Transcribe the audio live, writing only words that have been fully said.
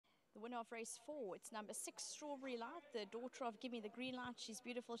winner of race 4. It's number 6, Strawberry Light, the daughter of Give Me the Green Light. She's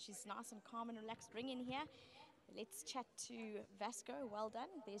beautiful. She's nice and calm and relaxed. Ring in here. Let's chat to Vasco. Well done.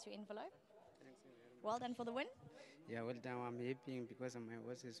 There's your envelope. Thanks very much. Well done for the win. Yeah, well done. I'm happy because my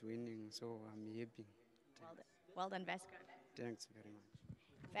horse is winning, so I'm happy. Well done, Vasco. Thanks very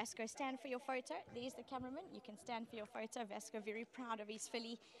much. Vasco, stand for your photo. There's the cameraman. You can stand for your photo. Vasco, very proud of his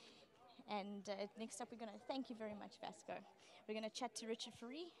filly. And next up, we're going to thank you very much, Vasco. We're going to chat to Richard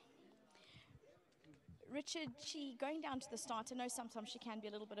Fourie. Richard, she going down to the start. I know sometimes she can be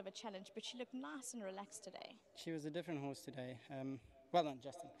a little bit of a challenge, but she looked nice and relaxed today. She was a different horse today. Well done,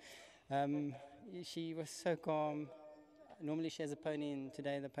 Justin. She was so calm. Normally she has a pony, and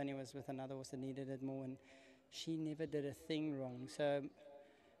today the pony was with another horse that needed it more, and she never did a thing wrong. So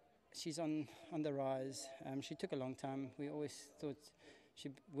she's on the rise. She took a long time. We always thought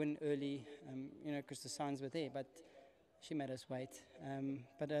she'd win early, because the signs were there, but she made us wait.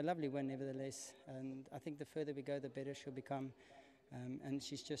 But a lovely win nevertheless, and I think the further we go, the better she'll become. And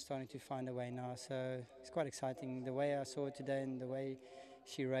she's just starting to find a way now, so it's quite exciting. The way I saw her today and the way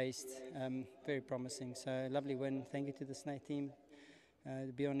she raced, very promising. So lovely win. Thank you to the Snake team,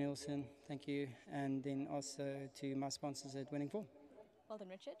 Bjorn Nielsen, thank you, and then also to my sponsors at Winning Form. Well done,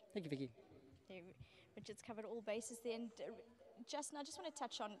 Richard. Thank you, Vicky. Richard's covered all bases there. And Justin, I just want to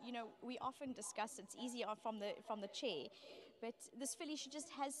touch on, we often discuss it's easier from the chair, but this filly, she just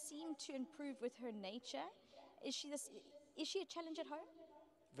has seemed to improve with her nature. Is she a challenge at home?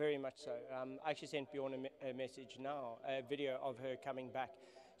 Very much so. I actually sent Bjorn a message now, a video of her coming back.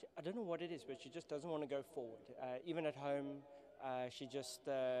 I don't know what it is, but she just doesn't want to go forward. Even at home, she just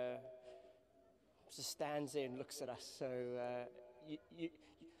stands there and looks at us. So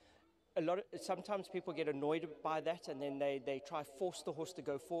sometimes people get annoyed by that, and then they try force the horse to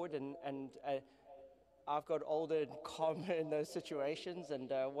go forward, and I've got older and calmer in those situations,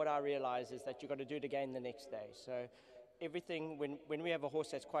 and what I realize is that you've got to do it again the next day. So everything, when we have a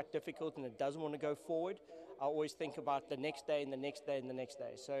horse that's quite difficult and it doesn't want to go forward, I always think about the next day and the next day and the next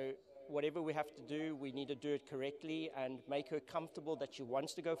day. So whatever we have to do, we need to do it correctly and make her comfortable that she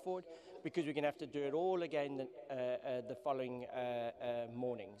wants to go forward, because we're going to have to do it all again the following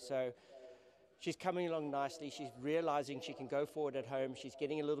morning. So she's coming along nicely. She's realizing she can go forward at home. She's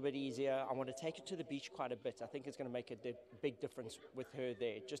getting a little bit easier. I want to take her to the beach quite a bit. I think it's going to make a big difference with her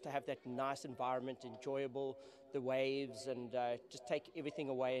there, just to have that nice environment, enjoyable, the waves, and just take everything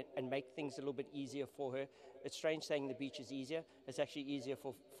away and make things a little bit easier for her. It's strange saying the beach is easier. It's actually easier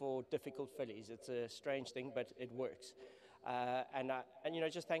for difficult fillies. It's a strange thing, but it works. And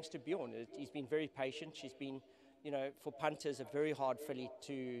just thanks to Bjorn. He's been very patient. She's been, for punters, a very hard filly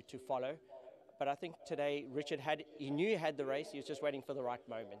to follow. But I think today Richard knew he had the race. He was just waiting for the right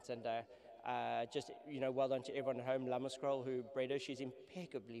moments. And well done to everyone at home. Lammerskroll, who bred her, she's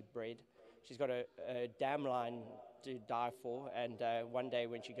impeccably bred. She's got a dam line to die for, and one day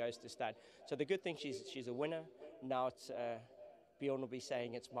when she goes to stud. So the good thing, she's a winner. Now it's Bjorn will be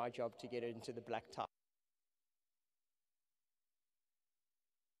saying it's my job to get her into the black tie.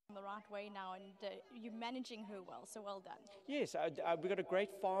 The right way now, and you're managing her well, so well done. Yes, we've got a great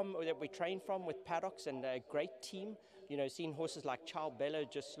farm that we train from with paddocks, and a great team. Seeing horses like Chow Bella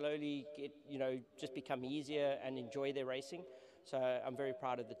just slowly get, just become easier and enjoy their racing. So I'm very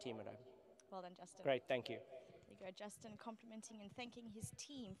proud of the team at home. Well done, Justin. Great, thank you. There you go, Justin, complimenting and thanking his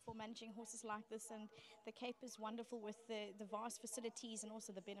team for managing horses like this. And the Cape is wonderful with the vast facilities and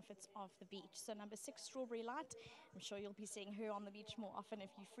also the benefits of the beach. So number 6, Strawberry Light. I'm sure you'll be seeing her on the beach more often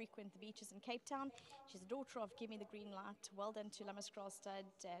if you frequent the beaches in Cape Town. She's the daughter of Give Me the Green Light. Well done to Lammerskroll Stud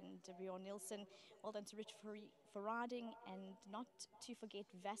and Bjorn Nielsen. Well done to Rich for riding, and not to forget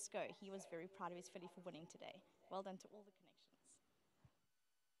Vasco. He was very proud of his filly for winning today. Well done to all the